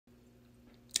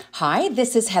Hi,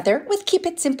 this is Heather with Keep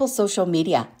It Simple Social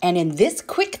Media, and in this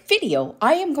quick video,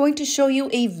 I am going to show you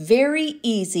a very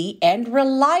easy and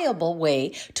reliable way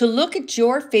to look at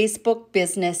your Facebook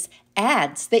business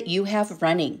ads that you have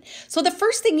running. So the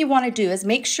first thing you want to do is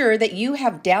make sure that you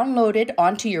have downloaded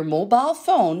onto your mobile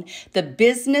phone the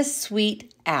Business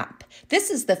Suite app. This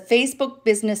is the Facebook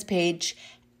business page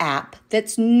app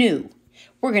that's new.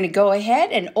 We're going to go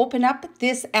ahead and open up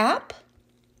this app.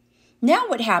 Now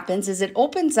what happens is it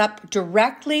opens up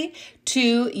directly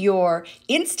to your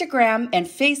Instagram and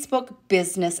Facebook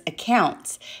business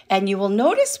accounts. And you will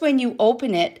notice when you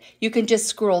open it, you can just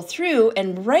scroll through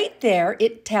and right there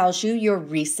it tells you your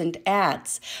recent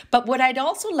ads. But what I'd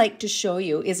also like to show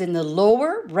you is in the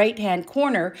lower right-hand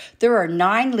corner, there are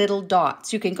 9 little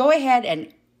dots. You can go ahead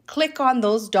and click on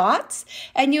those dots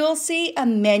and you'll see a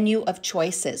menu of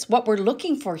choices. What we're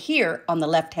looking for here on the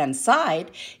left-hand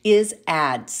side is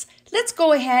ads. Let's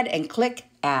go ahead and click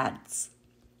ads.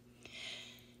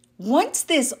 Once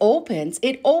this opens,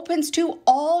 it opens to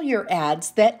all your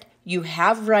ads that you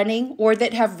have running or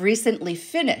that have recently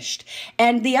finished.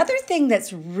 And the other thing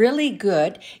that's really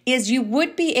good is you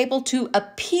would be able to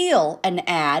appeal an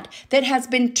ad that has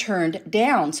been turned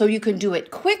down. So you can do it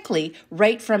quickly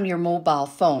right from your mobile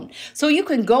phone. So you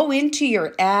can go into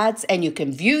your ads and you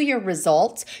can view your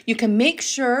results. You can make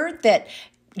sure that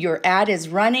your ad is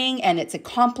running and it's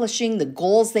accomplishing the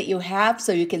goals that you have.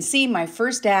 So you can see my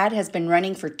first ad has been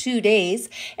running for 2 days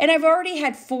and I've already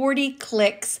had 40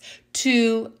 clicks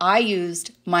to I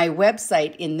used my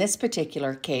website in this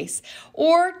particular case.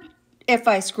 Or if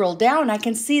I scroll down, I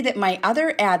can see that my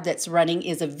other ad that's running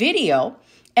is a video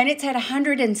and it's had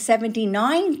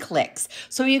 179 clicks.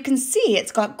 So you can see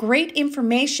it's got great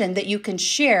information that you can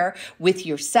share with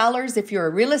your sellers if you're a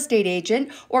real estate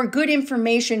agent, or good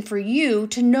information for you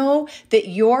to know that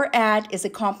your ad is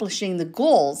accomplishing the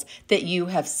goals that you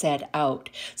have set out.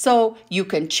 So you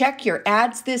can check your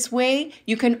ads this way.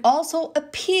 You can also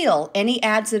appeal any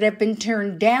ads that have been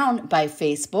turned down by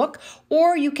Facebook,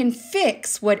 or you can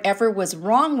fix whatever was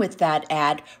wrong with that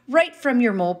ad right from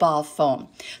your mobile phone.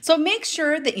 So make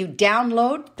sure that you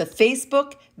download the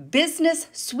Facebook Business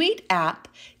Suite app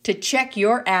to check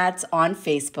your ads on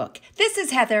Facebook. This is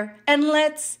Heather, and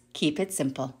let's keep it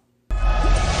simple.